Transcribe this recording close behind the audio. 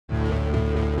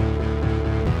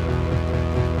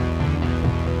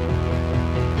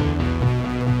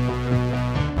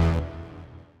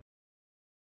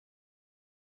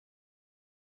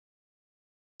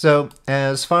So,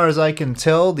 as far as I can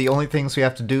tell, the only things we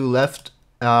have to do left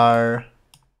are...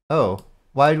 Oh,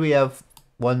 why do we have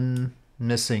one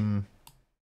missing?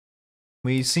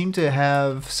 We seem to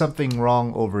have something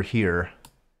wrong over here.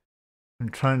 I'm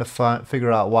trying to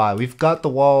figure out why. We've got the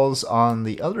walls on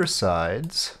the other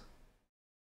sides.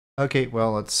 Okay,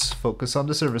 well, let's focus on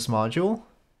the service module.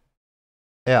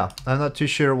 Yeah, I'm not too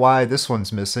sure why this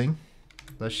one's missing.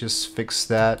 Let's just fix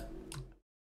that.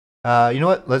 You know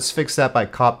what? Let's fix that by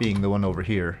copying the one over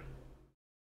here.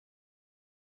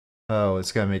 Oh,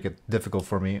 it's gonna make it difficult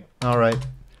for me. Alright.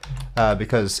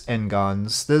 Because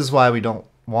n-gons. This is why we don't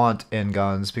want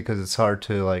n-gons, because it's hard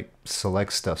to, like,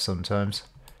 select stuff sometimes.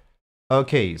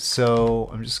 Okay, so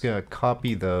I'm just gonna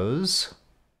copy those.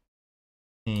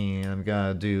 And I'm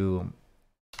gonna do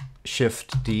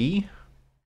Shift D.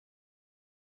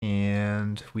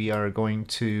 And we are going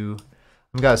to...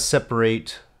 I'm gonna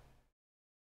separate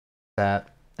that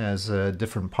as a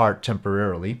different part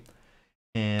temporarily.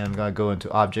 And I'm gonna go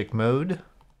into object mode.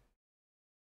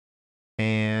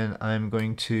 And I'm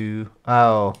going to...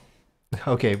 Oh,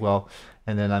 okay, well,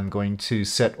 and then I'm going to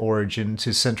set origin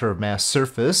to center of mass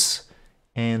surface.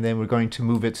 And then we're going to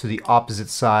move it to the opposite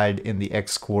side in the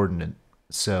x coordinate.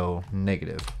 So,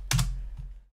 negative.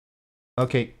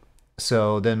 Okay,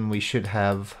 so then we should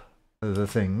have the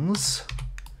things.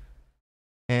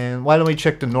 And why don't we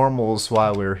check the normals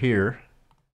while we're here?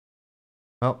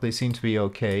 Well, they seem to be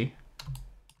okay.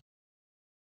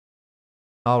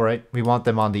 Alright, we want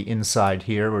them on the inside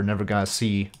here. We're never gonna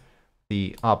see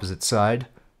the opposite side.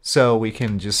 So we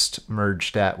can just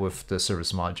merge that with the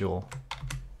service module.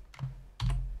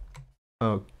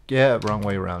 Oh, yeah, wrong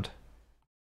way around.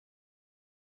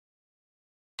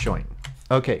 Join.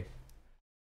 Okay.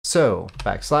 So,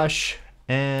 backslash,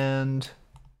 and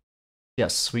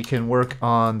yes, we can work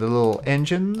on the little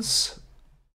engines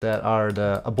that are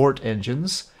the abort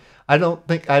engines. I don't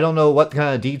know what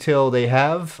kind of detail they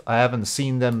have. I haven't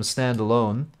seen them stand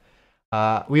alone.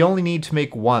 We only need to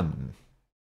make one.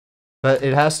 But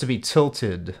it has to be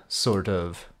tilted, sort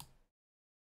of.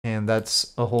 And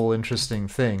that's a whole interesting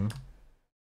thing.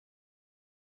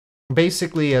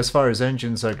 Basically, as far as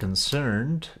engines are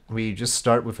concerned, we just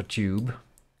start with a tube,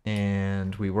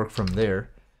 and we work from there.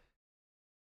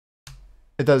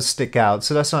 It does stick out,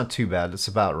 so that's not too bad. It's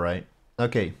about right.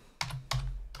 Okay.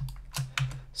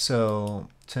 So,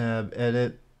 tab,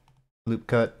 edit, loop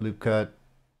cut,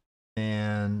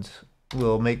 and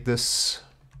we'll make this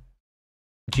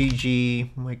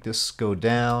GG, make this go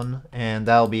down, and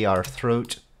that'll be our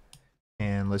throat.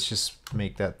 And let's just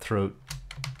make that throat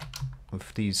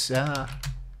with these,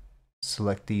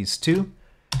 select these two,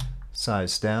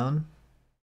 size down.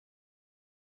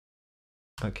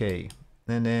 Okay,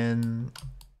 and then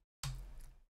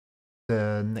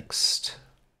the next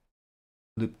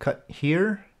loop cut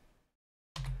here.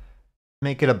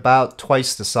 Make it about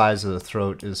twice the size of the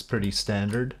throat is pretty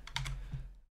standard.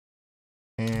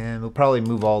 And we'll probably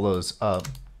move all those up.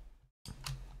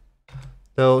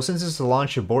 Though, since it's a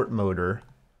launch abort motor,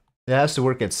 it has to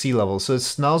work at sea level, so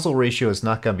its nozzle ratio is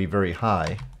not going to be very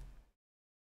high.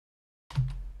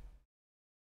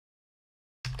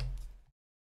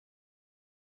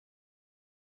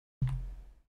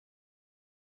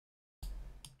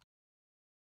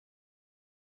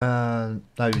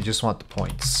 I just want the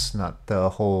points, not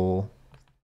the whole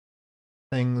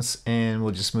things, and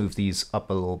we'll just move these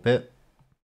up a little bit.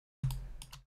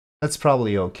 That's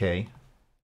probably okay.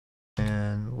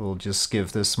 And we'll just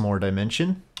give this more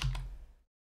dimension.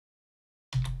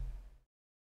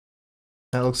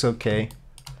 That looks okay.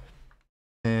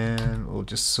 And we'll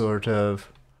just sort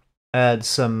of add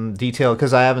some detail,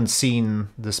 because I haven't seen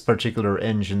this particular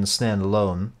engine stand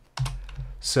alone.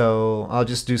 So I'll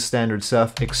just do standard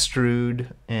stuff, extrude,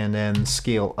 and then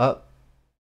scale up.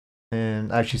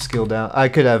 And actually scale down. I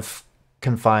could have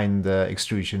confined the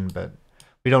extrusion, but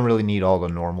we don't really need all the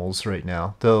normals right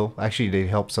now. Though, actually they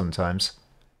help sometimes.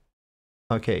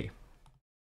 Okay.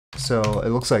 So it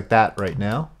looks like that right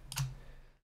now.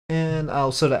 And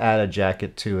I'll sort of add a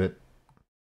jacket to it.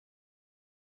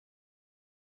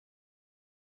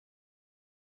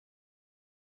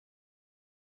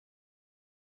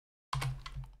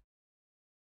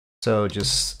 So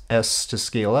just S to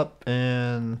scale up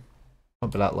and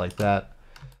pump it out like that.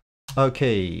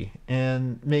 Okay,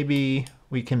 and maybe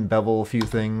we can bevel a few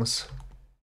things.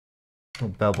 We'll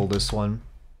bevel this one.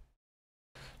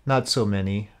 Not so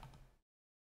many.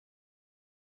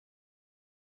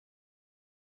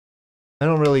 I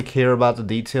don't really care about the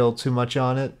detail too much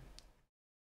on it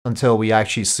until we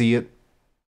actually see it.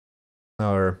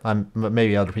 Or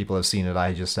maybe other people have seen it,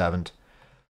 I just haven't.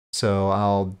 So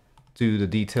I'll do the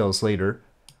details later.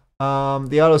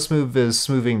 The auto smooth is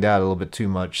smoothing that a little bit too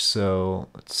much, so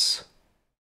let's...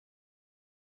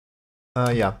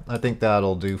 yeah, I think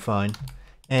that'll do fine.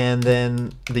 And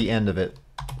then the end of it.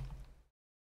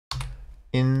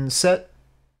 Inset,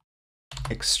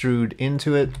 extrude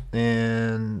into it,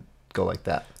 and go like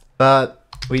that. But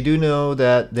we do know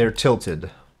that they're tilted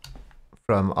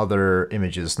from other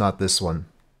images, not this one.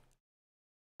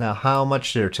 Now, how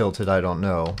much they're tilted, I don't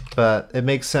know, but it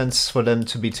makes sense for them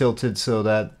to be tilted so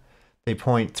that they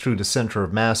point through the center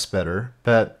of mass better.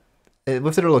 But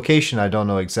with their location, I don't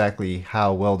know exactly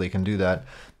how well they can do that.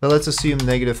 But let's assume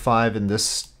 -5 in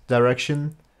this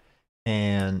direction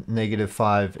and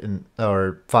 -5 in,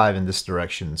 or 5 in this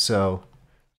direction. So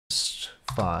just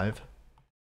 5,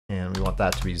 and we want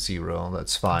that to be 0.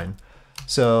 That's fine.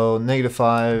 So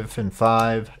 -5 and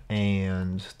 5,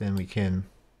 and then we can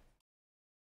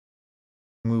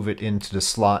move it into the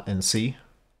slot and see.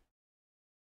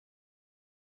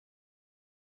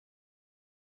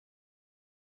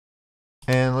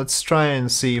 And let's try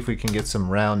and see if we can get some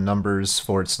round numbers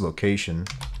for its location.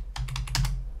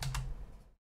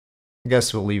 I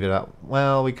guess we'll leave it out.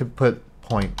 Well, we could put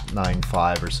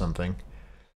 0.95 or something.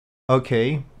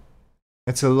 Okay.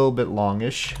 It's a little bit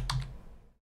longish.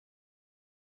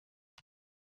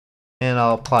 And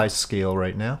I'll apply scale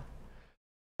right now.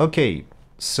 Okay,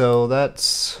 so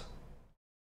that's...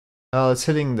 well, it's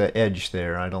hitting the edge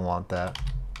there. I don't want that.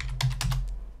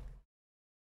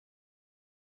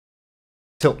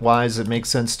 Tilt-wise, it makes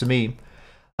sense to me.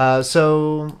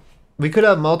 So we could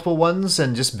have multiple ones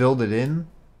and just build it in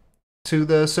to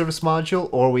the service module,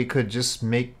 or we could just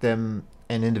make them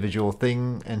an individual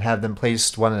thing and have them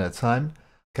placed one at a time,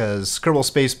 because Kerbal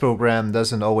Space Program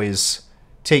doesn't always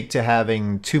take to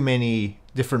having too many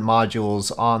different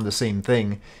modules on the same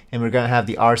thing. And we're going to have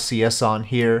the RCS on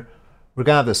here. We're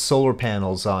going to have the solar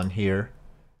panels on here.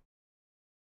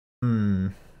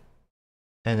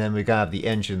 And then we're going to have the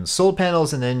engines. Solar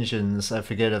panels and engines, I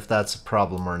forget if that's a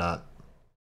problem or not.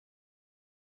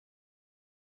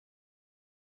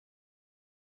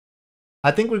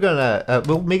 I think we're gonna,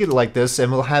 we'll make it like this,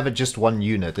 and we'll have it just one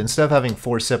unit. Instead of having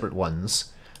 4 separate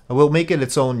ones, we'll make it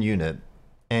its own unit.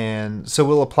 And so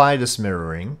we'll apply this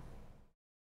mirroring.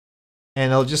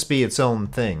 And it'll just be its own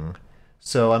thing.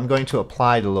 So I'm going to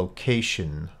apply the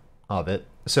location of it.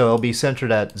 So it'll be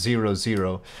centered at 0,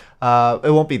 0.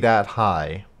 It won't be that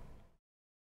high.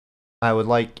 I would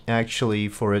like, actually,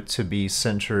 for it to be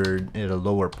centered at a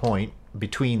lower point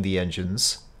between the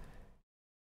engines.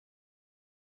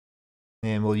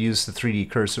 And we'll use the 3D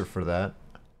cursor for that.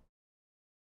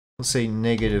 Let's say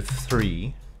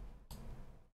 -3.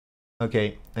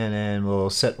 Okay, and then we'll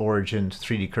set origin to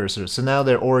 3D cursor. So now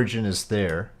their origin is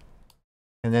there.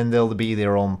 And then they'll be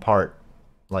their own part,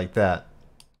 like that.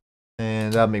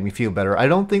 And that'll make me feel better. I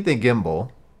don't think they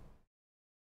gimbal.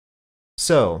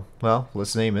 So, well,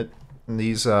 let's name it. And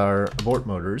these are abort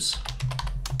motors.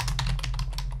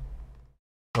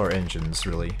 Or engines,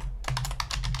 really.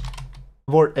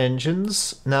 Abort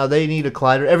engines. Now they need a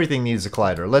collider. Everything needs a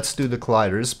collider. Let's do the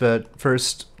colliders, but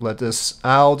first let us...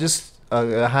 I'll just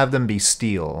have them be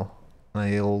steel.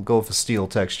 I'll go for steel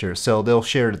texture, so they'll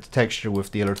share the texture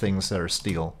with the other things that are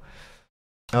steel.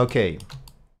 Okay,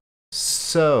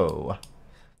 so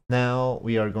now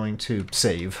we are going to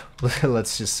save.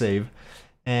 Let's just save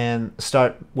and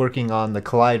start working on the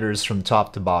colliders from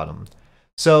top to bottom.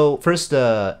 So first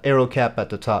the arrow cap at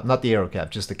the top, not the arrow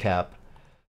cap, just the cap,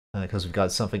 because we've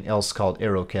got something else called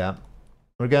arrow cap.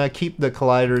 We're gonna keep the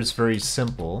colliders very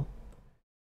simple.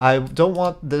 I don't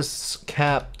want this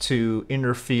cap to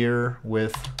interfere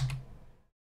with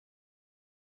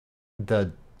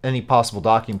any possible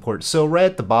docking port. So right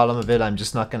at the bottom of it, I'm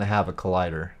just not going to have a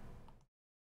collider.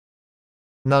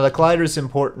 Now the collider is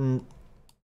important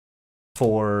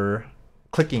for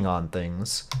clicking on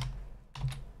things.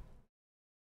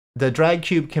 The drag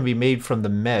cube can be made from the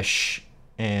mesh,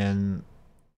 and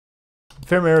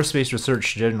Fermi Aerospace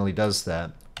Research generally does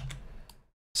that.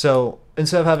 So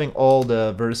instead of having all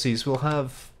the vertices, we'll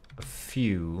have a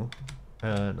few.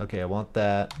 Okay, I want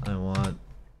that,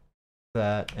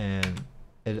 and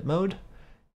edit mode.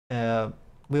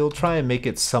 We'll try and make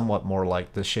it somewhat more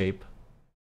like the shape.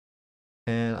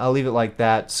 And I'll leave it like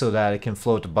that so that it can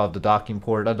float above the docking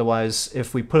port. Otherwise,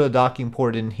 if we put a docking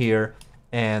port in here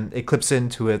and it clips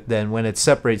into it, then when it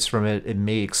separates from it, it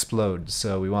may explode.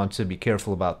 So we want to be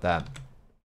careful about that.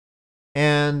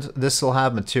 And this will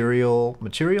have material,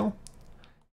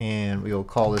 and we'll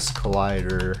call this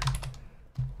collider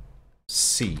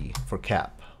C for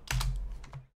cap.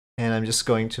 And I'm just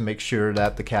going to make sure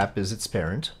that the cap is its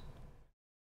parent.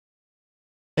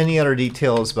 Any other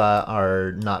details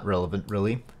are not relevant,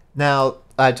 really. Now,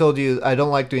 I told you I don't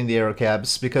like doing the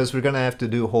aerocabs because we're going to have to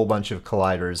do a whole bunch of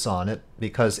colliders on it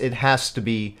because it has to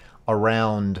be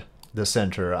around the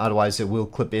center. Otherwise it will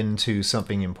clip into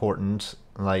something important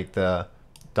like the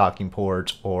docking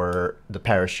port or the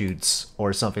parachutes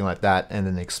or something like that and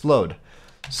then explode.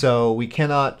 So we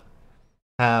cannot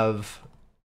have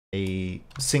a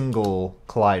single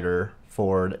collider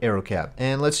for the aerocap.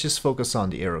 And let's just focus on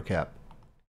the aerocap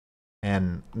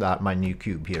and not my new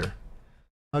cube here.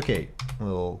 Okay,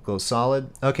 we'll go solid.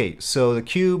 Okay, so the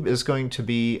cube is going to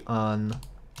be on,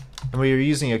 and we are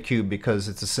using a cube because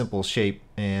it's a simple shape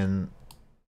and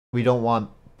we don't want,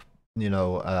 you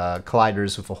know,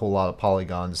 colliders with a whole lot of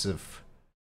polygons if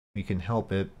we can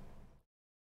help it.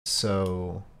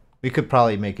 So we could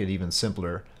probably make it even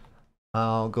simpler.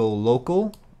 I'll go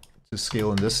local to scale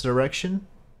in this direction.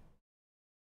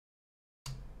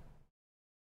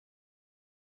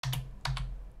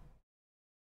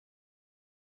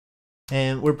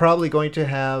 And we're probably going to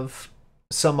have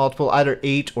some multiple, either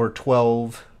 8 or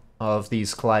 12 of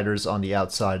these colliders on the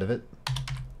outside of it.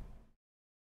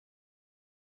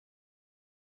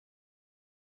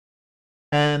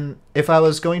 And if I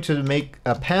was going to make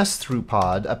a pass-through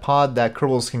pod, a pod that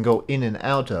Kerbals can go in and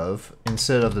out of,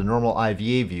 instead of the normal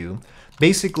IVA view,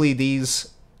 basically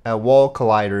these wall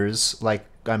colliders, like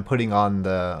I'm putting on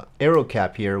the aero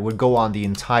cap here, would go on the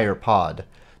entire pod.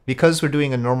 Because we're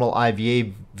doing a normal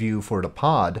IVA view for the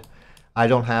pod, I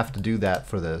don't have to do that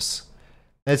for this.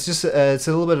 It's just it's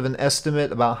a little bit of an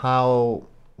estimate about how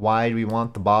wide we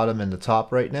want the bottom and the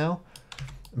top right now.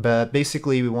 But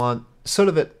basically we want sort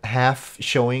of it half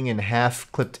showing and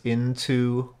half clipped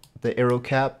into the aero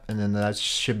cap, and then that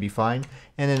should be fine.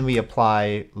 And then we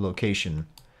apply location.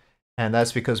 And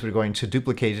that's because we're going to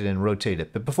duplicate it and rotate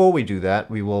it. But before we do that,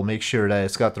 we will make sure that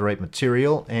it's got the right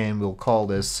material, and we'll call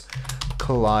this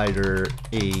collider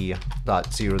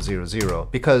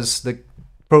A.000 because the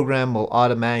program will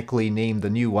automatically name the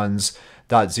new ones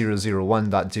 .001,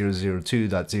 .002,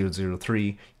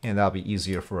 .003, and that'll be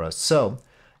easier for us. So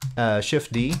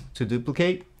Shift D to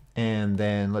duplicate, and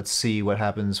then let's see what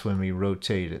happens when we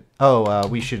rotate it. Oh,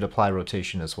 we should apply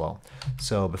rotation as well.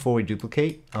 So before we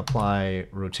duplicate, apply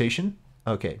rotation.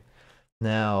 Okay,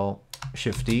 now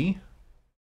Shift D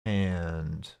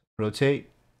and rotate.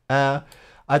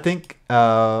 I think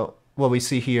what we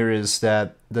see here is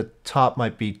that the top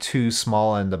might be too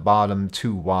small and the bottom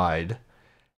too wide.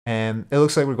 And it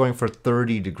looks like we're going for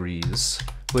 30 degrees,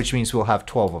 which means we'll have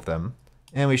 12 of them.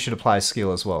 And we should apply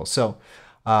scale as well. So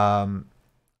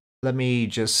let me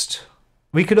just,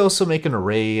 we could also make an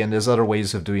array, and there's other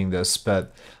ways of doing this,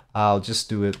 but I'll just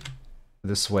do it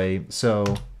this way. So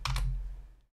I'm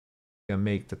gonna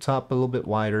make the top a little bit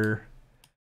wider,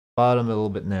 bottom a little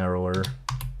bit narrower.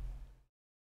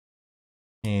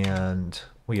 And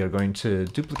we are going to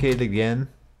duplicate it again.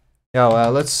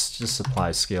 Oh, let's just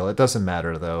apply scale. It doesn't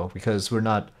matter though, because we're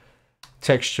not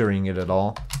texturing it at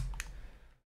all.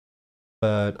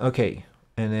 But okay,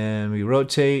 and then we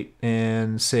rotate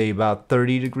and say about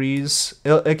 30 degrees.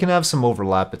 It can have some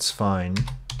overlap, it's fine.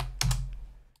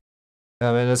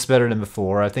 I mean, it's better than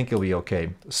before. I think it'll be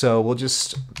okay. So we'll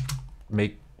just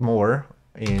make more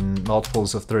in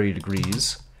multiples of 30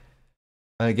 degrees.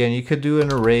 Again, you could do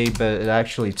an array, but it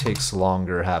actually takes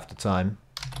longer half the time.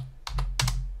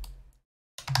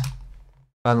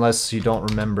 Unless you don't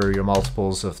remember your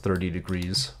multiples of 30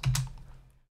 degrees.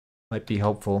 Might be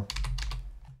helpful.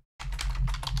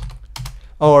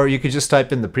 Or you could just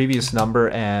type in the previous number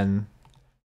and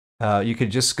you could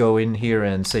just go in here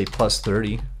and say plus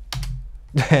 30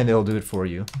 and it'll do it for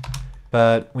you.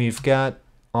 But we've got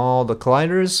all the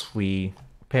colliders. We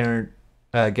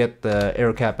get the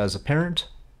aero cap as a parent,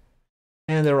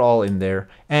 and they're all in there.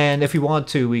 And if we want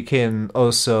to, we can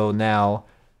also now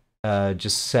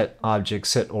just set object,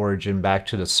 set origin back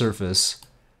to the surface,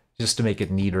 just to make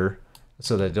it neater,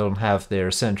 so that they don't have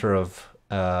their center of,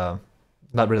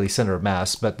 not really center of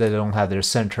mass, but they don't have their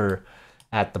center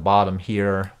at the bottom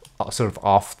here, sort of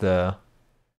off the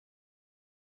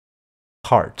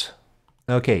part.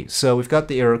 Okay, so we've got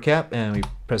the aero cap, and we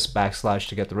press backslash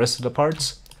to get the rest of the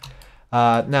parts.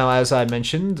 Now, as I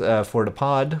mentioned, for the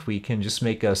pod, we can just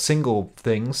make a single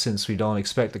thing since we don't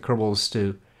expect the Kerbals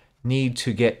to need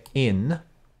to get in,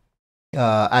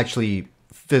 actually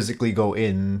physically go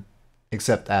in,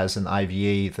 except as an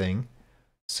IVA thing.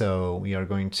 So we are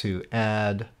going to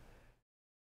add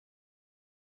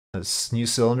this new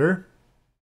cylinder.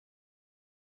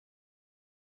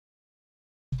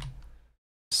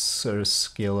 Sort of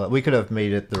scale up. We could have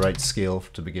made it the right scale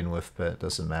to begin with, but it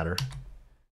doesn't matter.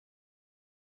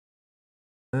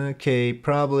 Okay,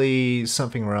 probably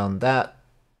something around that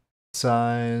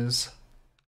size.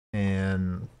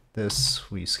 And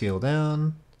this we scale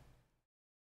down.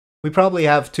 We probably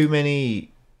have too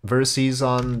many vertices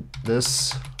on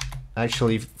this,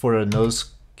 actually, for a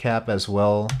nose cap as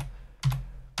well.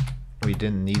 We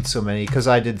didn't need so many, because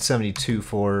I did 72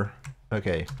 for...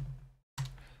 Okay.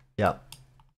 Yeah.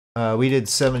 We did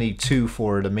 72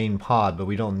 for the main pod, but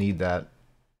we don't need that.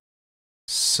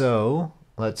 So,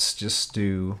 let's just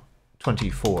do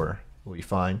 24. Will be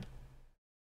fine.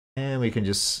 And we can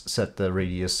just set the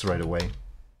radius right away.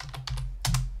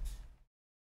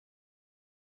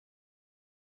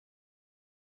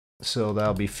 So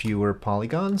that'll be fewer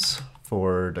polygons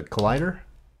for the collider.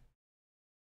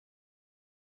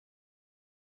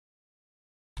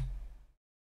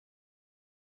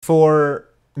 For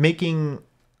making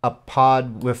a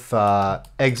pod with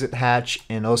exit hatch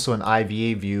and also an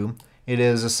IVA view, it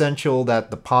is essential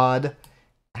that the pod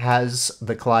has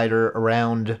the collider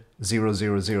around 0,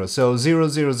 0, 0. So 0,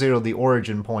 0, 0, the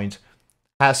origin point,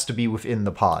 has to be within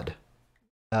the pod.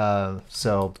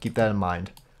 So keep that in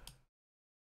mind.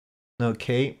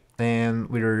 Okay, and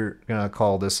we're gonna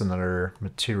call this another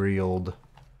materialed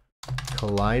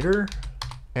collider.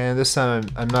 And this time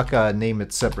I'm not gonna name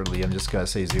it separately, I'm just gonna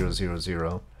say 0, 0,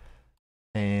 0.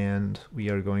 And we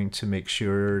are going to make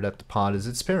sure that the pod is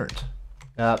its parent.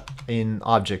 In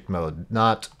object mode,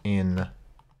 not in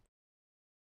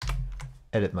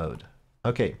edit mode.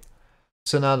 Okay,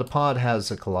 so now the pod has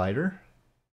a collider.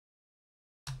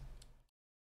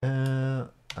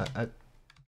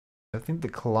 I think the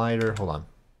collider, hold on.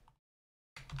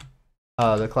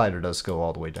 The collider does go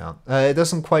all the way down. It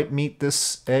doesn't quite meet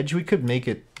this edge. We could make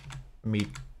it meet,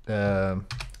 no.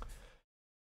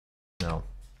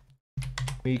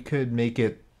 We could make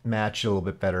it match a little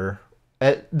bit better.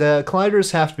 The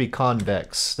colliders have to be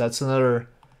convex. That's another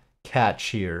catch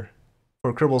here.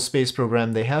 For Kerbal Space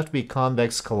Program, they have to be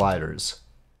convex colliders.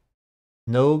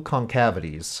 No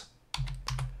concavities.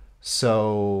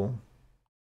 So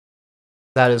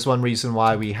that is one reason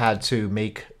why we had to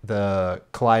make the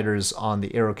colliders on the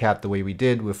AeroCap the way we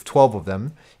did with 12 of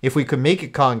them. If we could make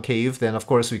it concave, then of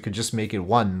course we could just make it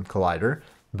one collider,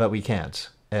 but we can't.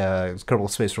 Kerbal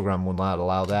Space Program will not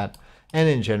allow that. And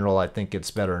in general, I think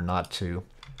it's better not to.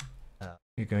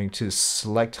 You're going to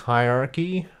select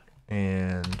hierarchy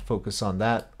and focus on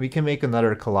that. We can make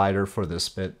another collider for this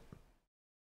bit.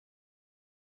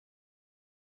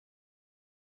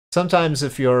 Sometimes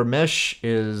if your mesh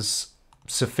is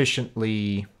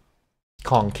sufficiently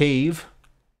concave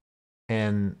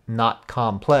and not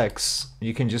complex,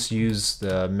 you can just use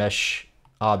the mesh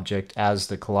object as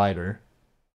the collider.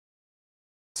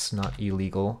 It's not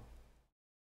illegal.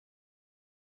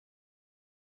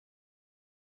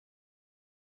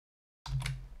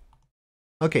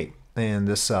 Okay, and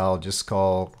this I'll just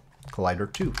call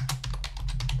collider 2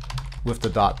 with the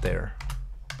dot there.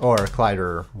 Or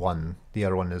collider 1. The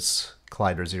other one is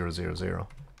collider 0, 0, 0.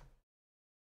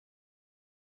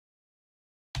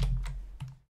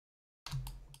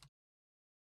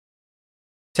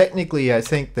 Technically, I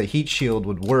think the heat shield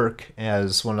would work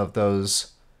as one of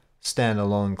those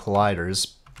standalone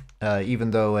colliders,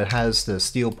 even though it has the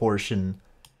steel portion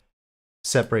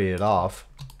separated off.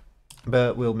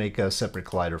 But we'll make a separate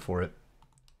collider for it.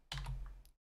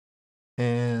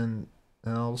 And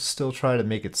I'll still try to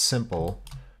make it simple,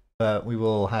 but we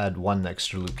will add one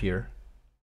extra loop here.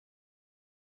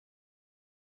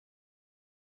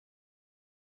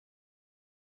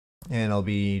 And it'll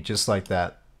be just like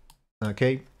that.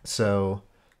 Okay, so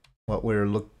what we're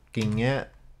looking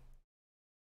at,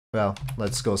 well,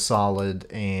 let's go solid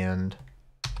and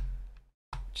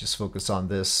just focus on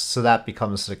this. So that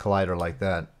becomes the collider like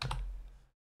that.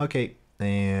 Okay,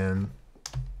 and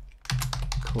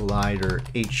collider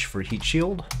H for heat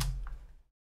shield.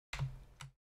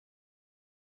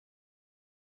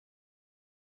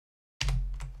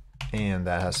 And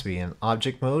that has to be in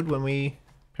object mode when we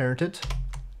parent it.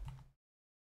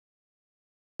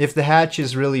 If the hatch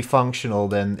is really functional,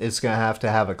 then it's going to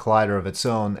have a collider of its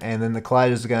own, and then the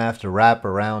collider is going to have to wrap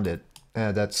around it.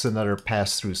 That's another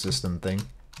pass-through system thing.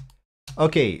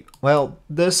 Okay, well,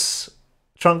 this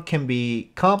trunk can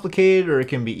be complicated or it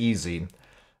can be easy.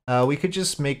 We could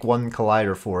just make one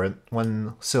collider for it,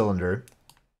 one cylinder.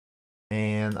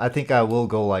 And I think I will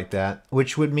go like that,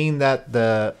 which would mean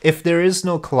that if there is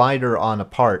no collider on a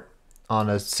part, on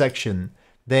a section,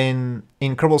 then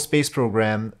in Kerbal Space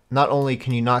Program, not only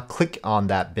can you not click on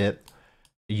that bit,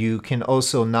 you can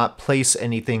also not place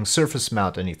anything, surface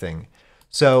mount anything.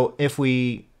 So if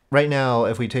we, right now,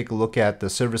 if we take a look at the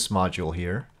service module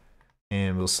here,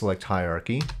 and we'll select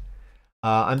hierarchy,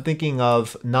 I'm thinking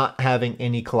of not having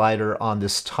any collider on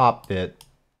this top bit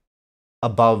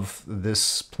above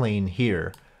this plane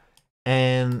here.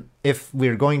 And if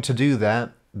we're going to do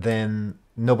that, then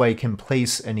nobody can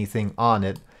place anything on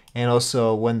it. And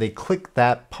also, when they click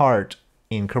that part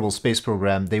in Kerbal Space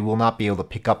Program, they will not be able to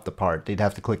pick up the part. They'd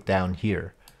have to click down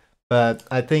here. But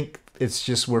I think it's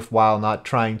just worthwhile not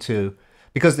trying to,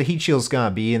 because the heat shield's gonna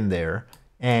be in there,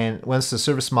 and once the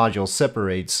service module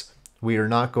separates, we are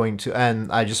not going to,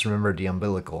 and I just remembered the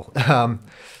umbilical.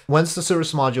 Once the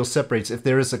service module separates, if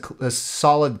there is a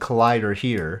solid collider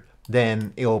here,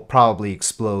 then it'll probably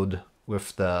explode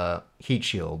with the heat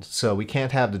shield. So we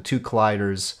can't have the two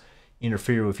colliders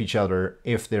interfere with each other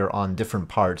if they're on different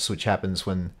parts, which happens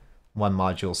when one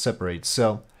module separates.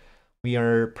 So we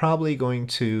are probably going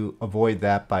to avoid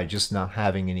that by just not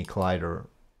having any collider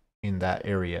in that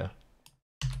area.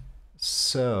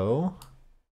 So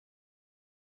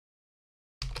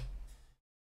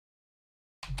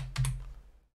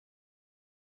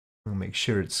we'll make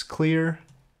sure it's clear.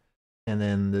 And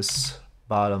then this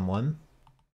bottom one,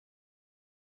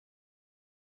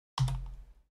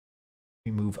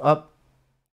 we move up.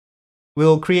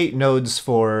 We'll create nodes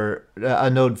for a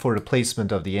node for the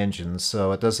placement of the engines,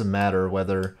 so it doesn't matter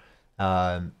whether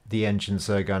the engines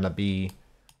are gonna be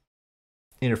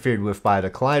interfered with by the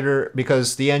collider,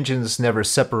 because the engines never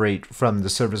separate from the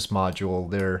service module.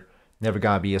 They're never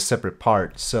gonna be a separate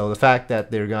part. So the fact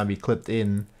that they're gonna be clipped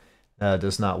in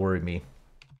does not worry me.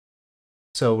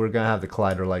 So we're gonna have the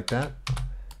collider like that.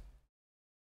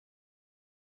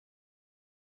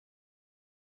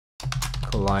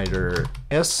 Collider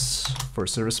S for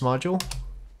service module.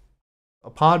 A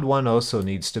pod 1 also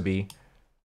needs to be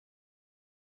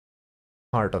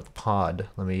part of the pod.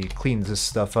 Let me clean this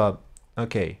stuff up.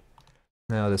 Okay,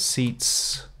 now the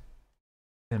seats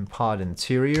and pod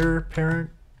interior parent.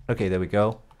 Okay, there we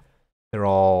go. They're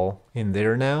all in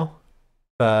there now.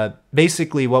 But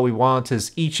basically what we want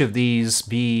is each of these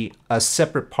be a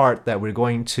separate part that we're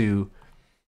going to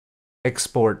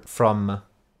export from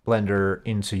Blender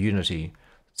into Unity.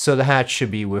 So the hatch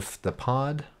should be with the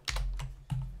pod.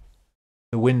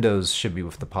 The windows should be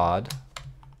with the pod.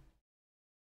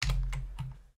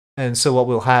 And so what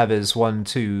we'll have is 1,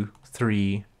 2,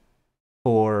 3,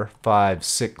 4, 5,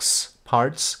 6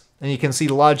 parts. And you can see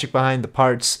the logic behind the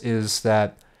parts is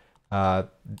that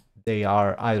they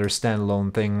are either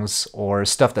standalone things or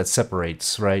stuff that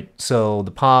separates, right? So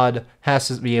the pod has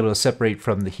to be able to separate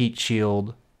from the heat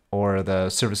shield or the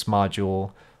service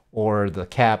module or the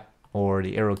cap or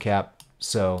the aero cap.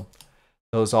 So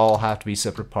those all have to be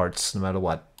separate parts no matter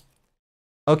what.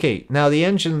 Okay, now the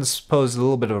engines pose a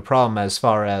little bit of a problem as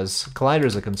far as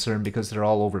colliders are concerned because they're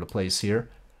all over the place here.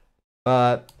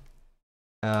 But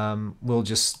we'll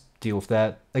just deal with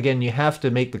that. Again, you have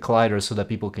to make the collider so that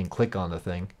people can click on the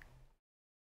thing.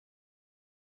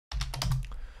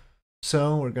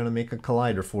 So we're going to make a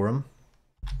collider for them.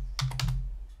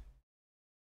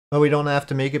 But we don't have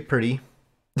to make it pretty.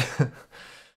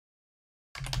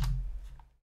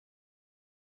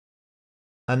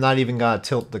 I'm not even going to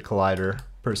tilt the collider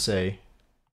per se.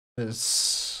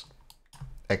 It's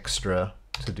extra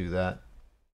to do that.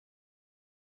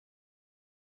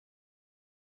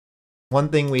 One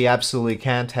thing we absolutely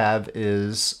can't have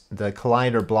is the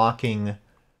collider blocking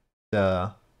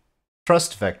the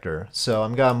thrust vector. So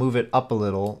I'm going to move it up a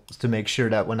little to make sure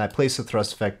that when I place a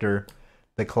thrust vector,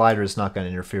 the collider is not going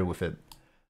to interfere with it.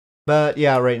 But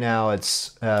yeah, right now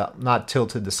it's not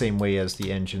tilted the same way as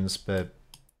the engines, but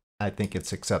I think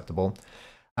it's acceptable.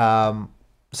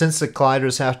 Since the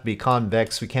colliders have to be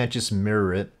convex, we can't just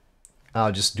mirror it.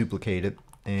 I'll just duplicate it.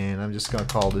 And I'm just going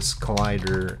to call this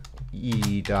collider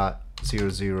E.000.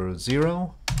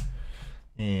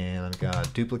 And I'm going to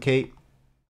duplicate.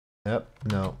 Yep,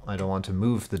 no, I don't want to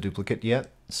move the duplicate yet.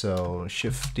 So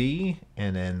Shift D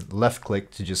and then left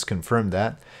click to just confirm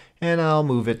that. And I'll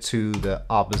move it to the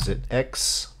opposite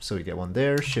X. So we get one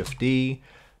there. Shift D,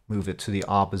 move it to the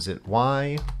opposite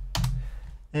Y.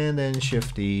 And then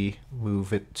Shift D,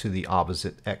 move it to the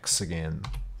opposite X again.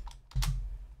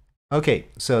 Okay,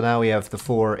 so now we have the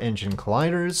 4 engine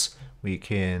colliders. We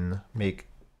can make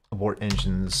abort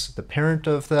engines the parent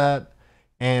of that.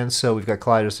 And so we've got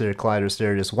colliders there, colliders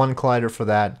there. There's one collider for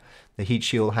that. The heat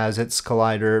shield has its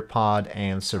collider, pod,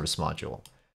 and service module.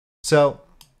 So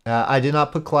I did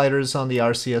not put colliders on the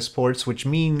RCS ports, which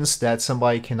means that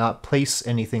somebody cannot place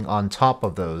anything on top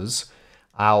of those.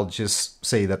 I'll just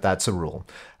say that that's a rule.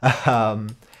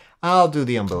 I'll do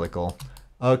the umbilical.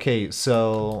 Okay,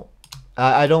 so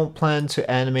I don't plan to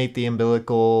animate the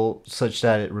umbilical such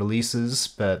that it releases,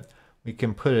 but we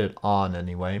can put it on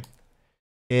anyway.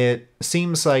 It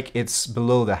seems like it's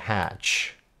below the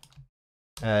hatch.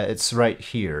 It's right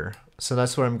here. So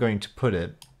that's where I'm going to put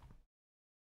it.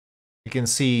 you can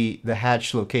see the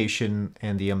hatch location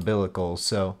and the umbilical.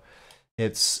 So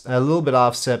it's a little bit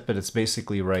offset, but it's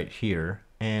basically right here.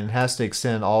 And it has to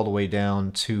extend all the way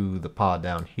down to the pod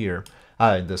down here,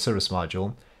 the service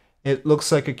module. It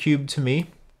looks like a cube to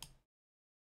me.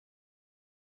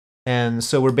 And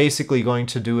so we're basically going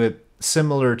to do it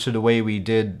similar to the way we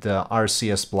did the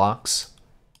RCS blocks.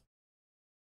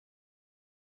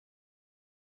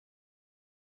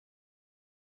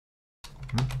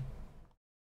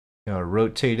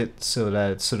 Rotate it so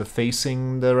that it's sort of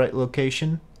facing the right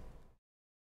location.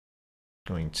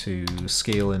 Going to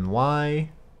scale in Y.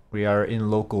 We are in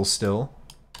local still.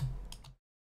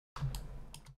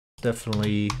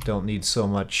 Definitely don't need so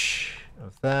much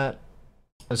of that.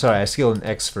 Sorry, I scaled in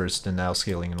X first and now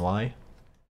scaling in Y.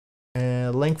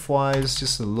 And lengthwise,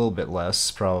 just a little bit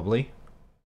less, probably.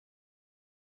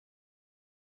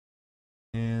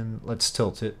 And let's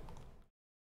tilt it.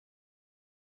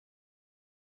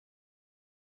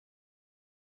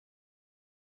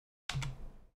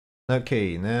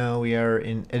 Okay, now we are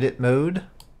in edit mode.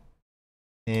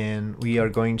 And we are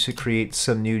going to create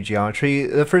some new geometry.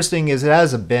 The first thing is it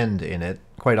has a bend in it,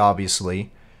 quite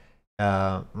obviously.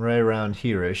 Right around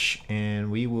here-ish.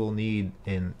 And we will need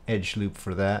an edge loop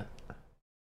for that.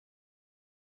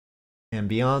 And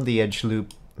beyond the edge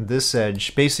loop, this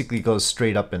edge basically goes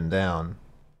straight up and down.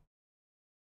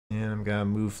 And I'm going to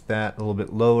move that a little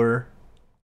bit lower.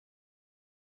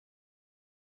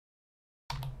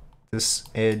 This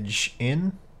edge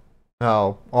in.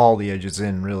 Oh, all the edges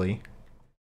in, really.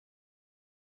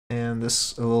 And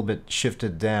this a little bit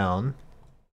shifted down.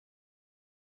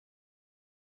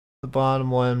 The bottom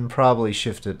one probably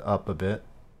shifted up a bit.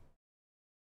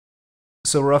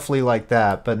 So roughly like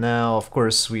that, but now of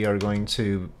course we are going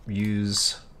to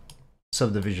use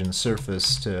subdivision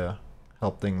surface to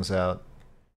help things out.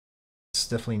 It's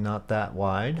definitely not that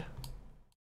wide.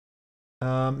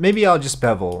 Maybe I'll just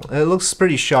bevel. It looks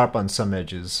pretty sharp on some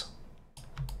edges.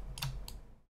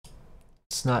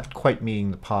 It's not quite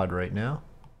meeting the pod right now.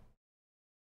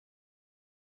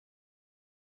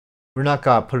 We're not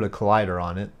gonna put a collider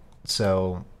on it,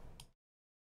 so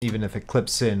even if it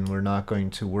clips in, we're not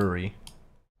going to worry.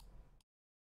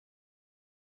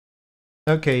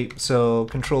 Okay, so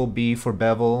Control B for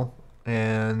bevel,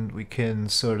 and we can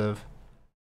sort of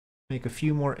make a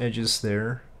few more edges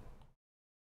there.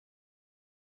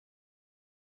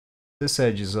 This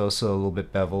edge is also a little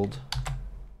bit beveled,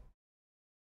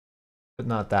 but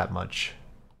not that much.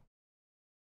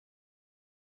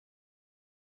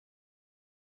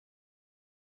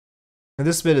 And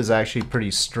this bit is actually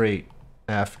pretty straight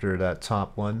after that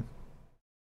top one.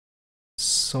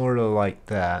 Sort of like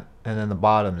that, and then the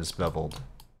bottom is beveled.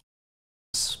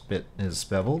 This bit is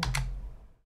beveled.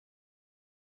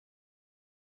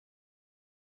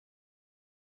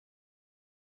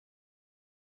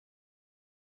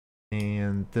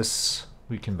 And this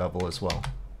we can bevel as well.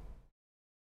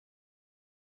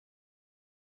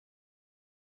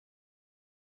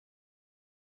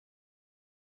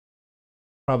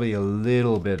 Probably a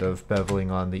little bit of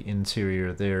beveling on the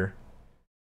interior there.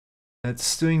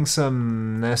 It's doing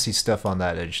some nasty stuff on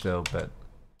that edge though, but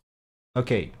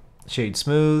okay. Shade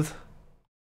smooth.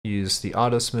 Use the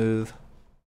auto smooth.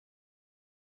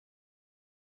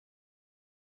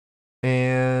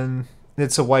 And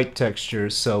it's a white texture,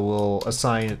 so we'll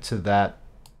assign it to that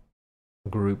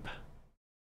group.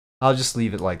 I'll just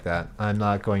leave it like that. I'm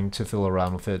not going to fiddle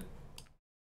around with it.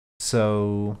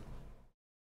 So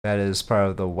that is part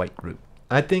of the white group.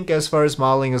 I think as far as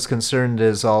modeling is concerned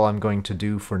is all I'm going to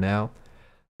do for now.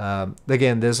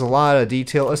 Again, there's a lot of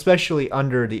detail, especially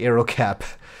under the aero cap.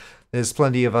 There's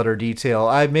plenty of other detail.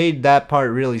 I made that part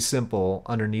really simple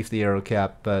underneath the aero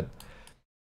cap, but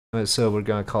so we're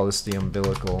going to call this the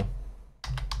umbilical.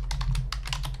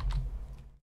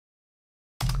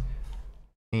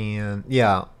 And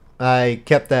yeah, I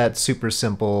kept that super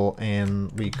simple,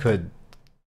 and we could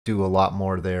do a lot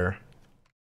more there.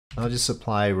 I'll just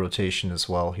apply rotation as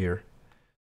well here.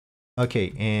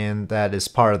 Okay, and that is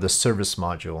part of the service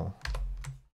module.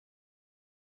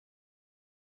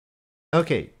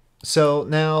 Okay, so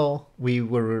now we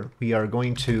are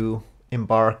going to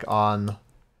embark on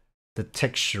the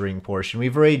texturing portion.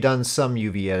 We've already done some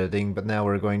UV editing, but now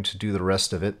we're going to do the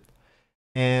rest of it.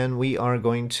 And we are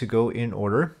going to go in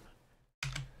order.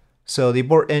 So the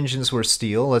abort engines were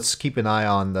steel. Let's keep an eye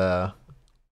on the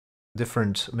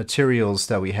different materials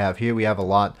that we have here. We have a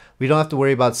lot. We don't have to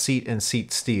worry about seat and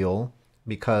seat steel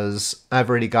because I've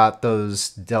already got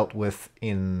those dealt with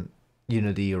in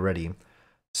Unity already.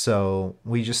 So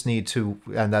we just need to,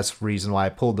 and that's the reason why I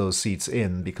pulled those seats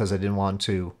in, because I didn't want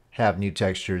to have new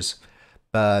textures.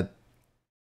 But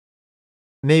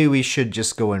maybe we should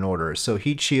just go in order. So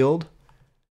heat shield.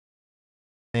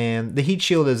 And the heat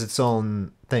shield is its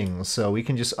own thing, so we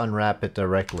can just unwrap it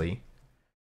directly.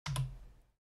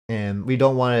 And we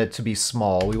don't want it to be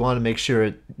small. We want to make sure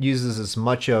it uses as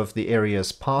much of the area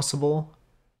as possible.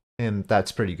 And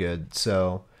that's pretty good.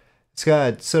 So it's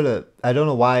got sort of, I don't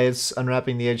know why it's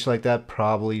unwrapping the edge like that.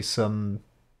 Probably some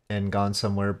end gone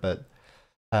somewhere, but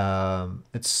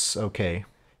it's okay.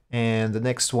 And the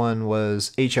next one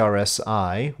was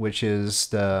HRSI, which is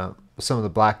some of the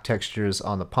black textures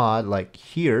on the pod, like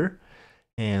here.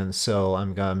 And so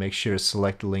I'm gonna make sure to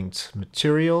select linked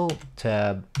material,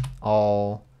 tab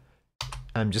all.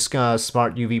 I'm just gonna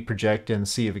smart UV project and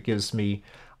see if it gives me,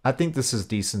 I think this is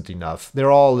decent enough.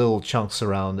 They're all little chunks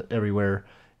around everywhere,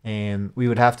 and we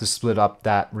would have to split up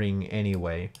that ring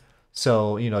anyway.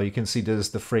 So, you know, you can see this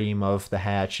is the frame of the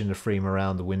hatch and the frame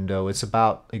around the window. It's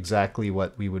about exactly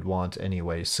what we would want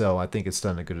anyway, so I think it's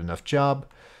done a good enough job.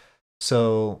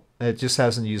 So it just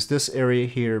hasn't used this area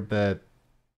here, but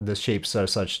the shapes are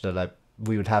such that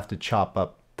we would have to chop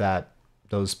up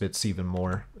those bits even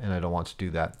more, and I don't want to do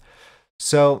that.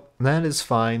 So that is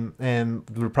fine, and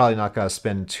we're probably not going to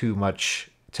spend too much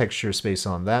texture space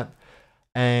on that.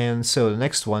 And so the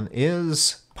next one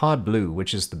is pod blue,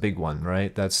 which is the big one,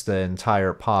 right? That's the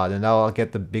entire pod, and now I'll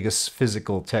get the biggest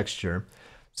physical texture.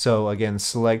 So again,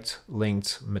 select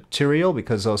linked material,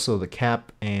 because also the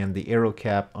cap and the arrow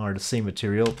cap are the same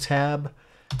material. Tab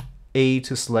A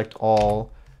to select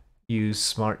all, use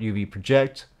smart UV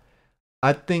project.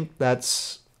 I think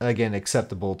that's, again,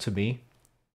 acceptable to me.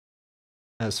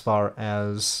 As far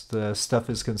as the stuff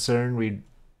is concerned, we'd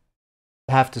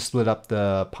have to split up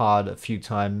the pod a few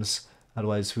times,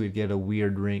 otherwise we'd get a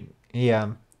weird ring.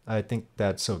 Yeah, I think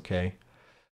that's okay.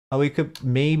 We could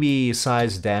maybe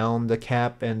size down the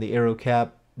cap and the arrow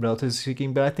cap, relatively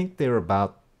speaking, but I think they're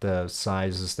about the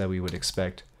sizes that we would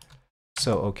expect.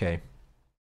 So, okay.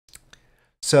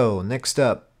 So, next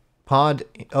up, pod.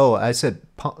 Oh, I said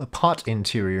pot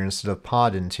interior instead of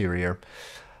pod interior.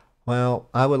 Well,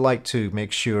 I would like to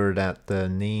make sure that the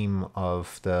name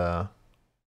of the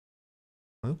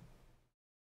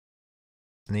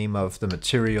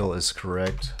material is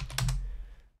correct,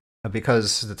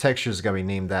 because the texture is going to be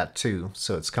named that too,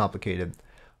 so it's complicated.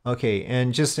 Okay,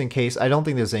 and just in case, I don't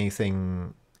think there's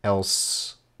anything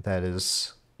else that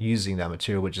is using that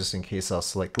material, but just in case, I'll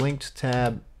select linked,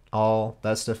 tab, all.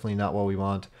 That's definitely not what we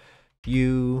want.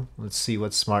 Let's see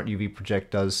what smart UV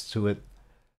project does to it.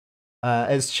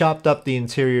 It's chopped up the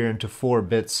interior into 4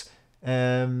 bits.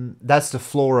 That's the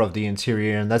floor of the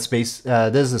interior, and that's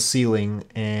there's the ceiling,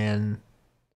 and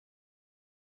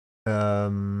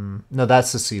no,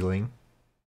 that's the ceiling.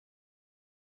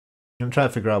 I'm trying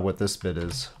to figure out what this bit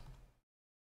is.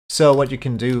 So what you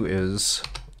can do is,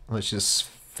 let's just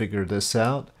figure this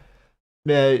out.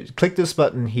 Click this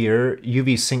button here,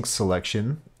 UV sync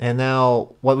selection, and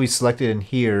now what we selected in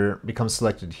here becomes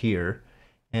selected here.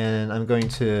 And I'm going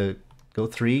to go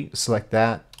 3, select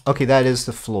that. Okay, that is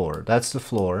the floor. That's the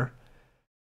floor.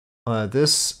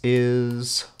 This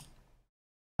is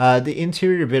the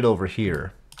interior bit over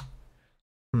here.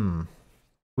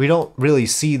 We don't really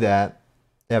see that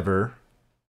ever.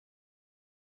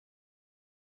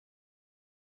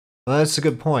 Well, that's a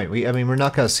good point. I mean, we're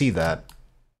not gonna see that.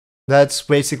 That's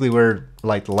basically where,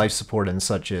 like, the life support and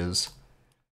such is.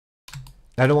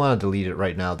 I don't want to delete it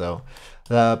right now, though.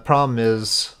 The problem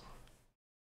is,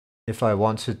 if I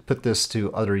want to put this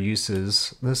to other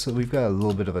uses, we've got a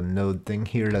little bit of a node thing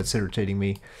here that's irritating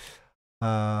me.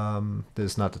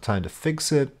 There's not the time to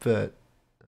fix it, but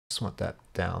I just want that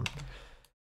down.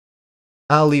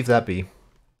 I'll leave that be.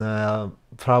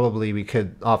 Probably we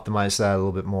could optimize that a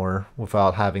little bit more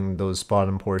without having those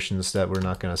bottom portions that we're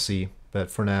not going to see. But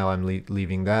for now, I'm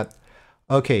leaving that.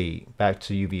 Okay, back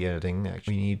to UV editing.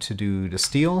 Actually, we need to do the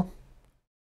steel.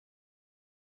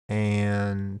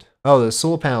 And, oh, the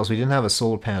solar panels. We didn't have a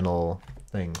solar panel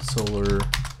thing. Solar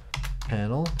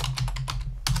panel.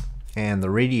 And the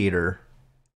radiator.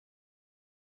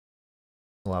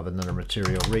 We'll have another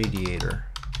material, radiator.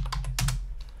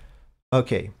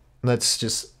 Okay, let's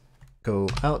just go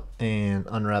out and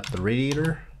unwrap the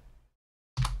radiator.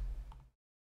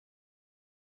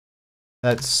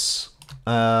 That's,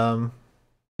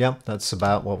 yeah, that's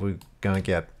about what we're gonna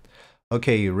get.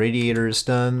 Okay, radiator is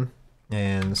done,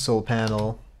 and solar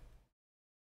panel.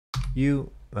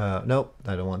 Nope,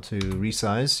 I don't want to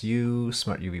resize.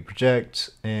 Smart UV project,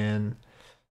 and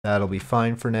that'll be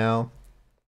fine for now.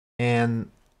 And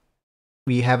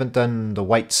we haven't done the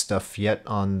white stuff yet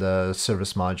on the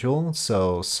service module,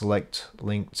 so select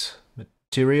linked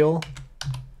material.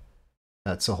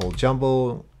 That's a whole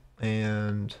jumble,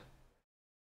 and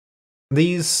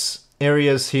these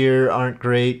areas here aren't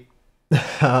great,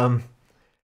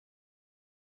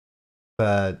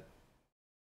 but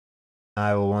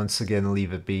I will once again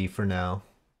leave it be for now.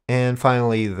 And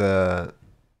finally, the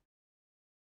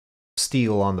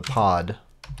steel on the pod.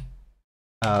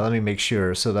 Let me make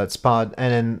sure. So that's pod,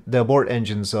 and then the abort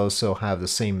engines also have the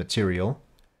same material.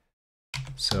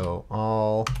 So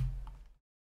all...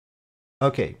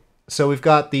 Okay, so we've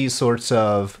got these sorts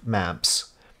of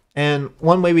maps. And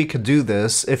one way we could do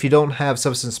this, if you don't have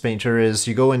Substance Painter, is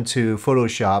you go into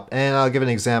Photoshop, and I'll give an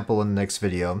example in the next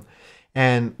video,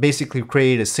 and basically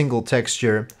create a single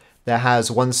texture that has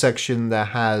one section that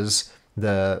has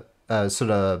the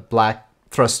sort of black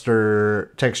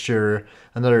thruster texture,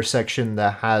 another section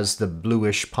that has the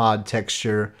bluish pod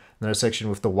texture, another section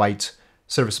with the white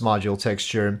surface module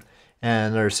texture,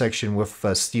 and another section with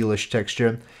a steelish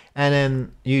texture. And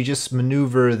then you just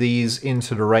maneuver these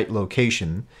into the right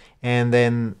location, and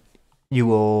then you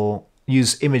will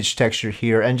use image texture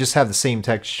here and just have the same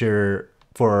texture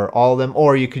for all of them,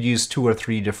 or you could use 2 or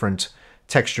 3 different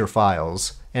texture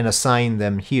files and assign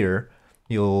them here.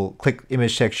 You'll click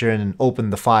image texture and open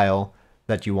the file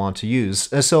that you want to use.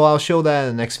 So I'll show that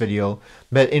in the next video,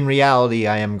 but in reality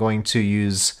I am going to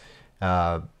use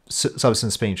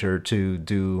Substance Painter to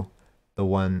do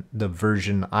the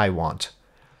version I want.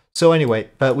 So anyway,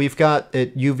 but we've got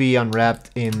it UV unwrapped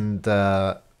in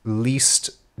the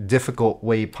least difficult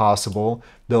way possible,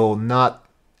 though not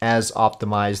as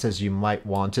optimized as you might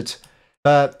want it.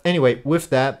 But anyway, with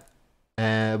that,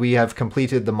 we have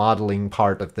completed the modeling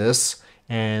part of this,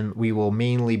 and we will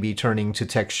mainly be turning to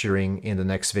texturing in the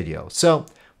next video. So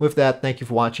with that, thank you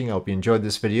for watching. I hope you enjoyed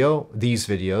these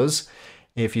videos.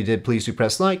 If you did, please do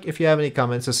press like. If you have any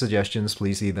comments or suggestions,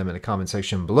 please leave them in the comment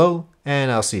section below, and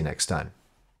I'll see you next time.